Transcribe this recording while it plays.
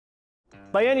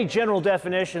By any general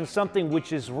definition, something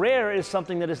which is rare is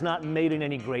something that is not made in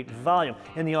any great volume.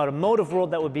 In the automotive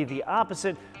world, that would be the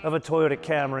opposite of a Toyota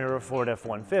Camry or a Ford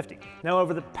F-150. Now,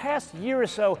 over the past year or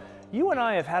so, you and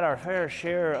I have had our fair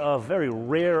share of very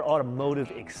rare automotive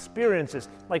experiences,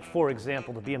 like, for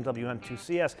example, the BMW M2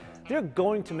 CS. They're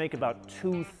going to make about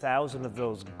 2,000 of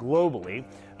those globally.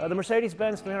 The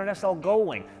Mercedes-Benz 300 SL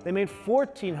Gullwing, they made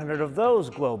 1,400 of those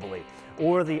globally.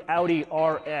 Or the Audi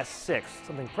RS6,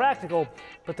 something practical,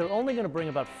 but they're only going to bring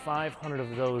about 500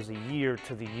 of those a year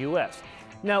to the US.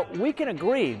 Now, we can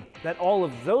agree that all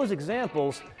of those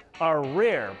examples are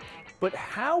rare, but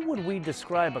how would we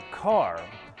describe a car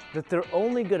that they're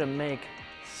only going to make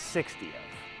 60 of?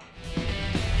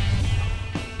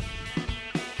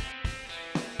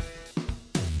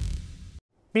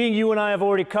 Being you and I have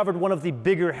already covered one of the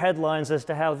bigger headlines as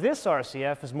to how this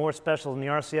RCF is more special than the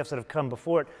RCFs that have come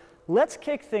before it, let's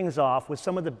kick things off with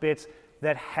some of the bits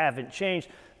that haven't changed.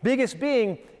 Biggest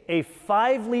being a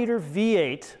 5-liter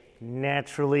V8,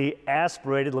 naturally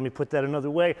aspirated, let me put that another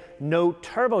way, no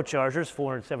turbochargers,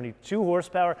 472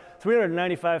 horsepower,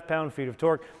 395 pound-feet of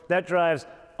torque. That drives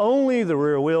only the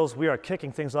rear wheels. We are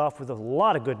kicking things off with a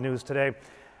lot of good news today.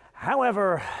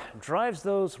 However, drives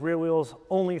those rear wheels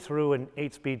only through an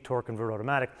 8-speed torque converter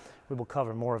automatic. We will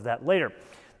cover more of that later.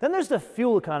 Then there's the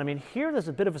fuel economy, and here there's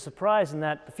a bit of a surprise in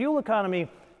that the fuel economy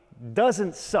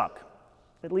doesn't suck,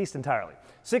 at least entirely.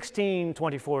 16,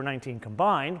 24, 19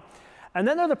 combined. And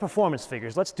then there are the performance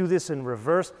figures. Let's do this in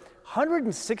reverse.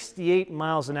 168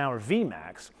 miles an hour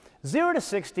VMAX. 0 to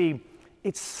 60,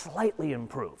 it's slightly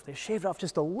improved. They shaved off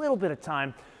just a little bit of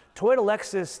time. Toyota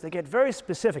Lexus, they get very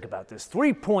specific about this.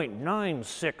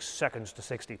 3.96 seconds to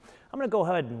 60. I'm going to go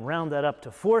ahead and round that up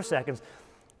to 4 seconds.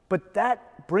 But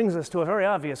that brings us to a very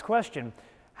obvious question.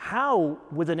 How,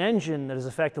 with an engine that is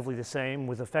effectively the same,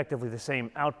 with effectively the same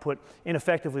output, in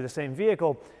effectively the same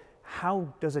vehicle,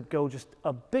 how does it go just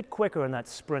a bit quicker in that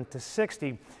sprint to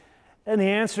 60? And the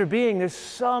answer being there's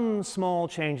some small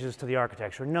changes to the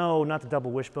architecture. No, not the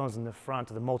double wishbones in the front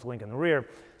or the multi-link in the rear.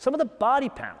 Some of the body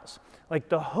panels, like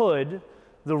the hood,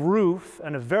 the roof,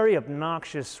 and a very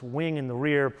obnoxious wing in the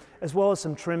rear, as well as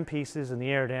some trim pieces in the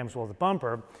air dam as well as the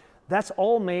bumper, that's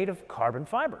all made of carbon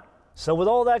fiber. So with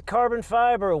all that carbon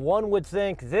fiber, one would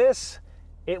think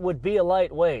it would be a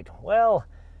lightweight. Well,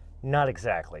 not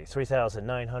exactly.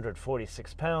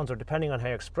 3,946 pounds, or depending on how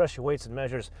you express your weights and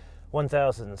measures,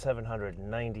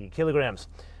 1,790 kilograms.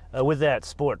 With that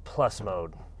Sport Plus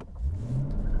mode.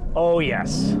 Oh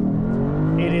yes,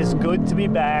 it is good to be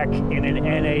back in an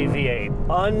NAV8.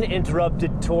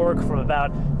 Uninterrupted torque from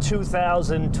about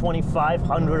 2,000,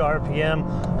 2,500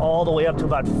 RPM all the way up to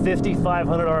about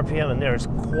 5,500 RPM, and there's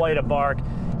quite a bark.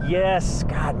 Yes,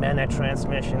 God, man, that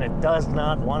transmission, it does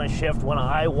not want to shift when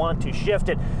I want to shift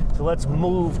it. So let's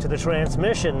move to the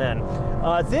transmission then.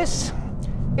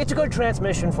 It's a good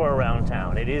transmission for around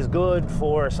town. It is good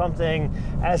for something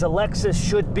as a Lexus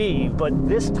should be, but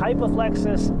this type of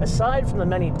Lexus, aside from the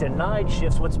many denied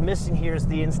shifts, what's missing here is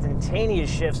the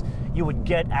instantaneous shifts you would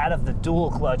get out of the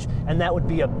dual clutch, and that would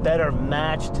be a better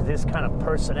match to this kind of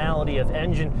personality of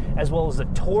engine, as well as the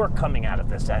torque coming out of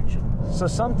this engine. So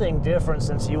something different,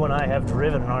 since you and I have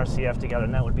driven an RCF together,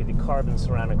 and that would be the carbon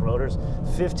ceramic rotors.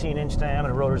 15-inch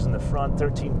diameter rotors in the front,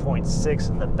 13.6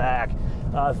 in the back.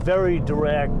 Very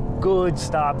direct, good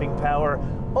stopping power,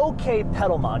 okay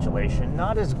pedal modulation,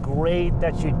 not as great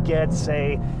that you'd get,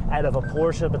 say, out of a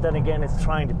Porsche, but then again, it's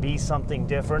trying to be something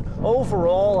different.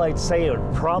 Overall, I'd say it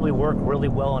would probably work really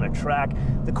well on a track.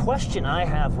 The question I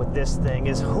have with this thing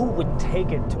is who would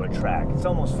take it to a track? It's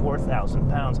almost 4,000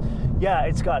 pounds. Yeah,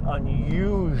 it's got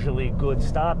unusually good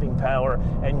stopping power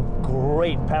and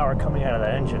great power coming out of the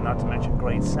engine, not to mention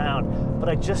great sound, but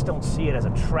I just don't see it as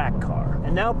a track car.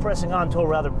 And now pressing on to a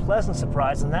rather pleasant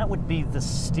surprise, and that would be the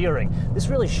steering. This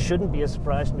really shouldn't be a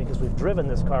surprise to me because we've driven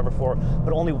this car before,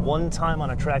 but only one time on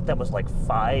a track. That was like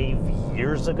 5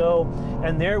 years ago.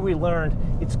 And there we learned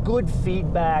it's good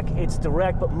feedback, it's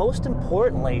direct, but most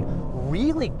importantly,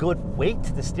 really good weight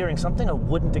to the steering, something I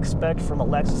wouldn't expect from a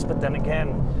Lexus, but then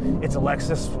again, it's a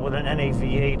Lexus with an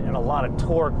NAV8 and a lot of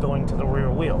torque going to the rear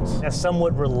wheels. As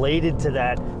somewhat related to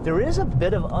that, there is a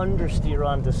bit of understeer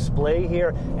on display here,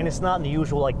 and it's not in the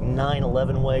usual like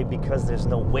 911 way because there's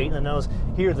no weight in the nose.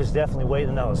 Here, there's definitely weight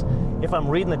in the nose. If I'm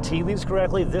reading the tea leaves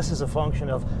correctly, this is a function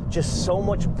of just so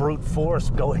much brute force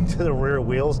going to the rear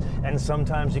wheels, and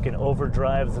sometimes you can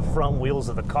overdrive the front wheels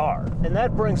of the car. And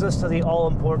that brings us to the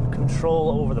all-important control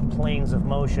over the planes of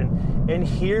motion. And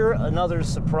here, another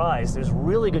surprise. There's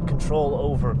really good control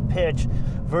over pitch,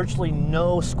 virtually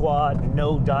no squat,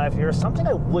 no dive here, something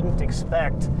I wouldn't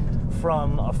expect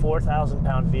from a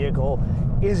 4,000-pound vehicle.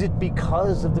 Is it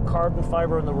because of the carbon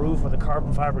fiber in the roof or the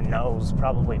carbon fiber? No,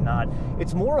 probably not.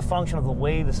 It's more a function of the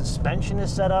way the suspension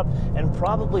is set up and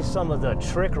probably some of the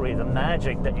trickery, the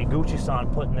magic that Yaguchi-san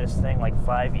put in this thing like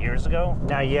 5 years ago.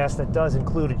 Now, yes, that does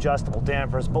include adjustable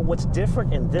dampers, but what's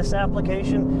different in this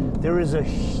application, there is a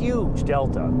huge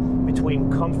delta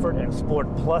between Comfort and Sport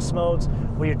Plus modes.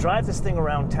 When you drive this thing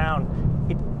around town,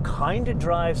 it kind of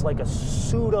drives like a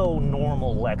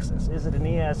pseudo-normal Lexus. Is it an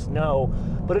ES? No,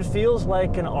 but it feels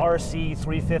like an RC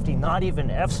 350, not even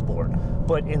F-Sport.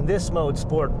 But in this mode,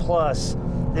 Sport Plus,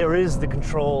 there is the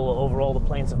control over all the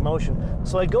planes of motion.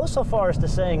 So I'd go so far as to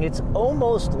saying it's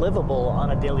almost livable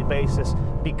on a daily basis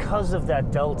because of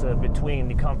that delta between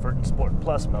the Comfort and Sport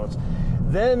Plus modes.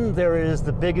 Then there is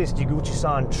the biggest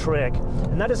Yaguchi-san trick,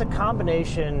 and that is a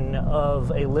combination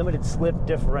of a limited slip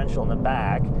differential in the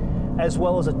back as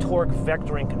well as a torque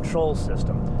vectoring control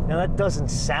system. Now that doesn't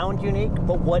sound unique,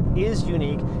 but what is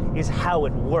unique is how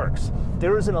it works.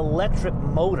 There is an electric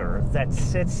motor that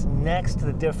sits next to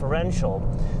the differential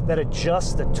that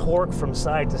adjusts the torque from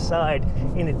side to side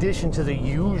in addition to the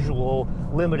usual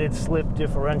limited slip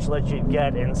differential that you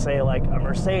get in, say, like a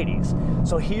Mercedes.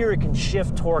 So here it can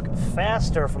shift torque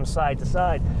faster from side to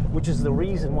side, which is the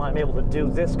reason why I'm able to do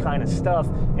this kind of stuff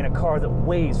in a car that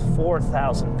weighs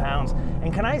 4,000 pounds.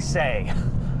 And can I say,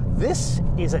 this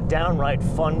is a downright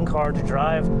fun car to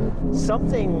drive,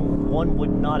 something one would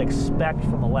not expect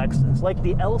from a Lexus. Like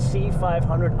the LC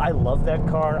 500, I love that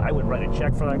car. I would write a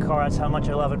check for that car. That's how much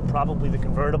I love it. Probably the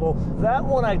convertible. That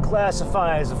one I'd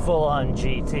classify as a full-on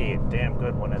GT, a damn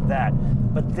good one at that.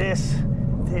 But this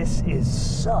is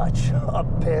such a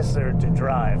pisser to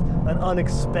drive, an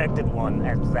unexpected one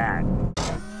at that.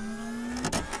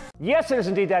 Yes, it is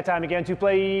indeed that time again to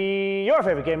play your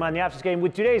favorite game on the Absence Game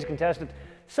with today's contestant.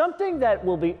 Something that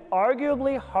will be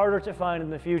arguably harder to find in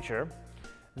the future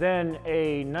than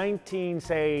a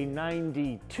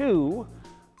 1992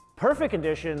 perfect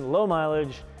condition, low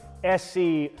mileage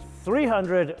SC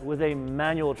 300 with a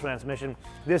manual transmission.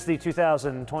 This is the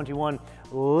 2021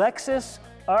 Lexus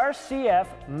RCF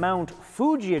Mount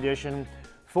Fuji edition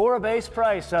for a base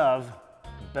price of,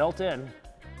 built-in,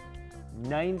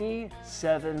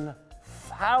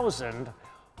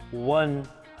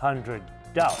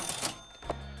 $97,100.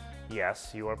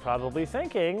 Yes, you are probably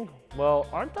thinking, well,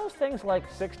 aren't those things like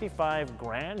 65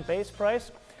 grand base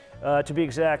price? To be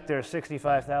exact, they're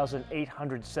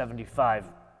 $65,875.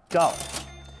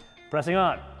 Pressing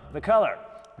on, the color.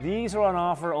 These are on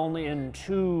offer only in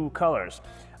 2 colors.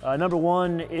 Number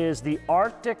 1 is the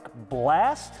Arctic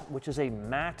Blast, which is a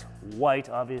matte white,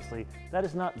 obviously. That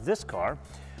is not this car.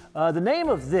 The name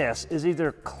of this is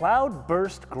either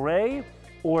Cloudburst Gray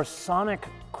or Sonic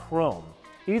Chrome.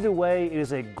 Either way, it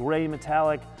is a gray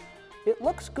metallic. It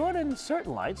looks good in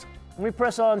certain lights. And we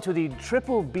press on to the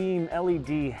triple beam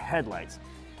LED headlights.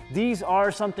 These are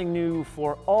something new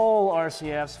for all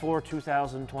RCFs for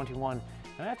 2021.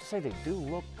 And I have to say, they do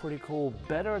look pretty cool,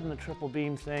 better than the triple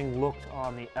beam thing looked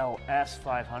on the LS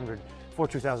 500 for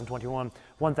 2021,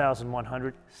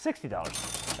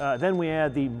 $1,160. Then we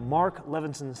add the Mark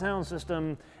Levinson sound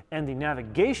system and the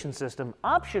navigation system,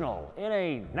 optional in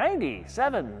a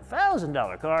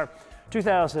 $97,000 car,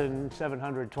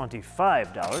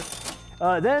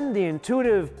 $2,725. Then the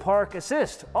Intuitive Park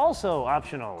Assist, also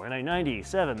optional in a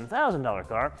 $97,000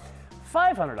 car,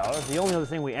 $500. The only other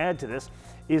thing we add to this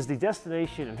is the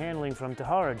destination and handling from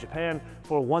Tahara, Japan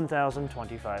for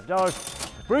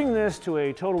 $1,025, bringing this to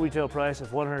a total retail price of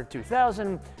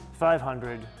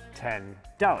 $102,510.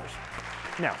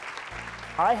 Now,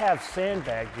 I have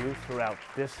sandbagged you throughout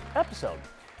this episode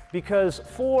because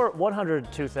for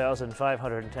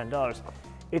 $102,510,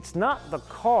 it's not the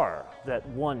car that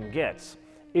one gets,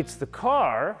 it's the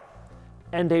car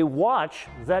and a watch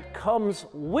that comes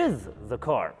with the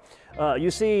car.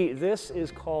 You see, this is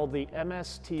called the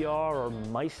MSTR or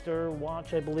Meister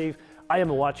watch, I believe. I am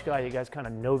a watch guy, you guys kind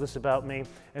of know this about me.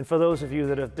 And for those of you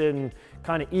that have been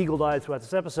kind of eagle-eyed throughout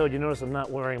this episode, you notice I'm not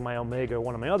wearing my Omega or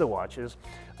one of my other watches.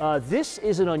 This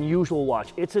is an unusual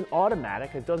watch. It's an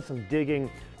automatic. I've done some digging.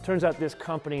 Turns out this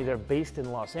company, they're based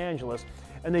in Los Angeles,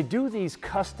 and they do these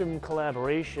custom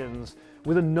collaborations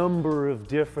with a number of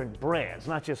different brands,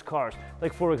 not just cars.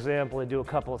 Like, for example, they do a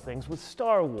couple of things with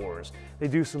Star Wars. They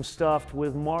do some stuff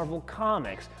with Marvel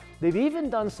Comics. They've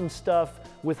even done some stuff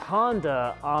with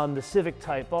Honda on the Civic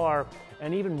Type R,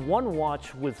 and even one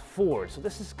watch with Ford. So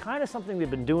this is kind of something they've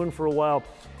been doing for a while.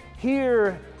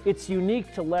 Here, it's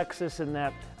unique to Lexus in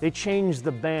that they changed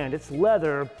the band. It's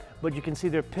leather, but you can see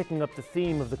they're picking up the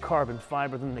theme of the carbon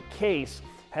fiber. Then the case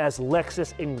has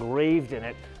Lexus engraved in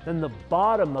it. Then the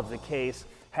bottom of the case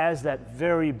has that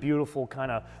very beautiful kind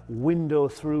of window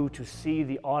through to see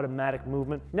the automatic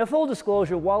movement. Now, full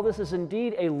disclosure, while this is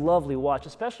indeed a lovely watch,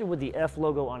 especially with the F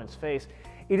logo on its face,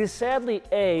 it is sadly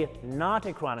A, not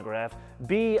a chronograph,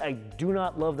 B, I do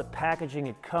not love the packaging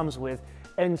it comes with,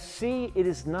 and C, it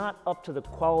is not up to the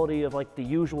quality of like the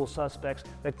usual suspects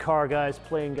that car guys,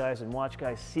 plane guys, and watch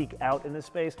guys seek out in this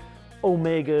space.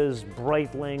 Omegas,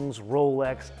 Breitlings,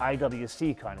 Rolex,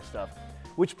 IWC kind of stuff.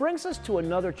 Which brings us to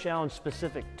another challenge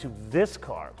specific to this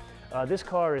car. This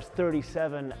car is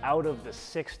 37 out of the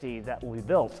 60 that will be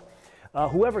built.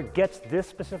 Whoever gets this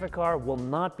specific car will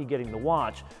not be getting the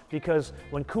watch, because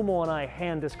when Kumo and I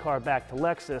hand this car back to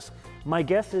Lexus, my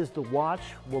guess is the watch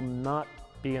will not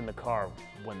be in the car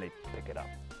when they pick it up.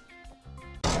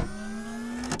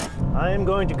 I am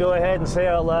going to go ahead and say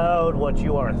out loud what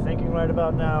you are thinking right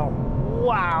about now.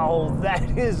 Wow,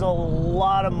 that is a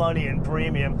lot of money in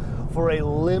premium for a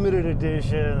limited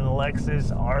edition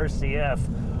Lexus RCF.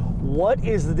 What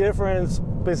is the difference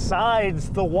besides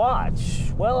the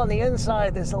watch? Well, on the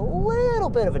inside, there's a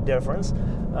little bit of a difference.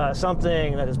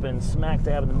 Something that has been smack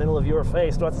dab in the middle of your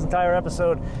face throughout this entire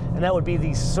episode, and that would be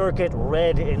the circuit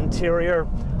red interior.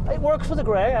 It works with the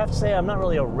gray. I have to say I'm not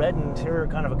really a red interior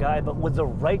kind of a guy, but with the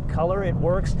right color it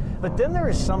works. But then there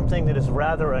is something that is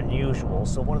rather unusual.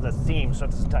 So one of the themes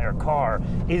of this entire car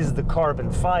is the carbon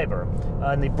fiber.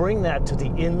 And they bring that to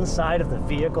the inside of the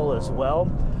vehicle as well.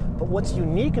 But what's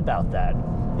unique about that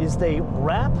is they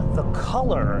wrap the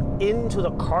color into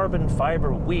the carbon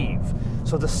fiber weave.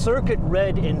 So the circuit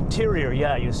red interior,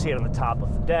 yeah, you see it on the top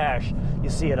of the dash, you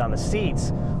see it on the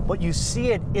seats, but you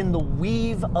see it in the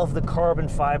weave of the carbon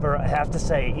fiber. I have to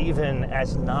say, even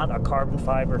as not a carbon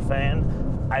fiber fan,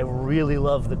 I really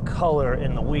love the color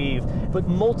in the weave. But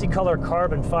multicolor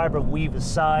carbon fiber weave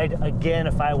aside, again,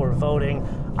 if I were voting,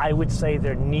 I would say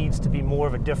there needs to be more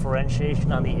of a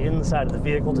differentiation on the inside of the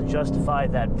vehicle to justify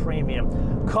that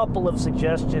premium. Couple of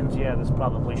suggestions, yeah, this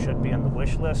probably should be on the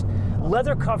wish list.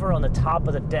 Leather cover on the top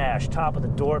of the dash, top of the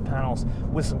door panels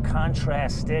with some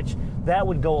contrast stitch, that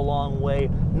would go a long way,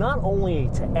 not only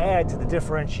to add to the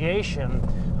differentiation,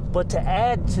 but to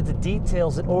add to the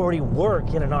details that already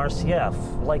work in an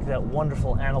RCF, like that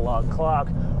wonderful analog clock,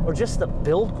 or just the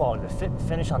build quality, the fit and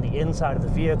finish on the inside of the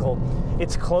vehicle.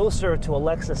 It's closer to a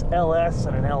Lexus LS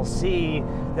and an LC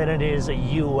than it is a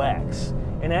UX.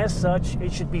 And as such,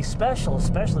 it should be special,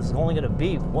 especially if it's only gonna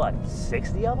be, what,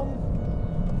 60 of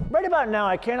them? Right about now,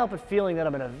 I can't help but feeling that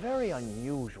I'm in a very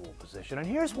unusual position, and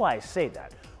here's why I say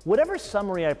that. Whatever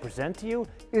summary I present to you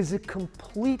is a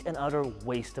complete and utter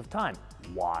waste of time.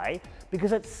 Why?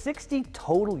 Because at 60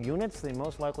 total units, they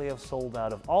most likely have sold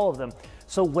out of all of them.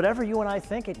 So whatever you and I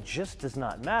think, it just does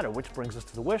not matter, which brings us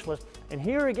to the wish list. And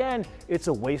here again, it's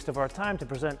a waste of our time to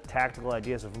present tactical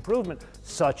ideas of improvement,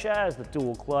 such as the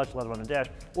dual clutch, leather on the dash,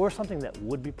 or something that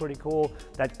would be pretty cool,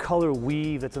 that color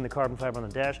weave that's in the carbon fiber on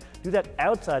the dash. Do that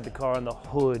outside the car on the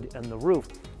hood and the roof.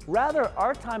 Rather,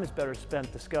 our time is better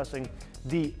spent discussing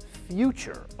the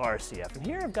future RCF. And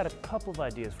here I've got a couple of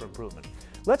ideas for improvement.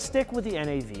 Let's stick with the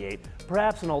NA V8.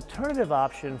 Perhaps an alternative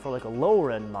option for like a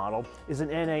lower end model is an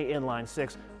NA inline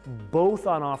 6, both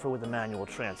on offer with a manual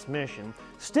transmission.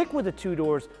 Stick with the 2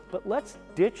 doors, but let's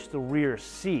ditch the rear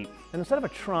seat. And instead of a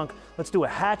trunk, let's do a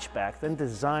hatchback, then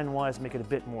design-wise make it a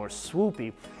bit more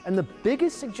swoopy. And the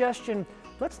biggest suggestion,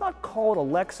 let's not call it a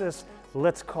Lexus,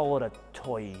 let's call it a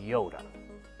Toyota.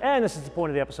 And this is the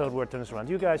point of the episode where I turn this around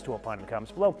to you guys to opine in the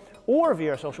comments below, or via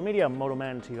our social media,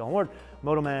 MotoManTV on word,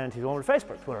 MotoManTV on word,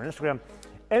 Facebook, Twitter, and Instagram.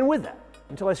 And with that,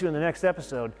 until I see you in the next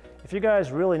episode, if you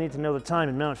guys really need to know the time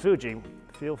in Mount Fuji,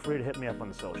 feel free to hit me up on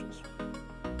the socials.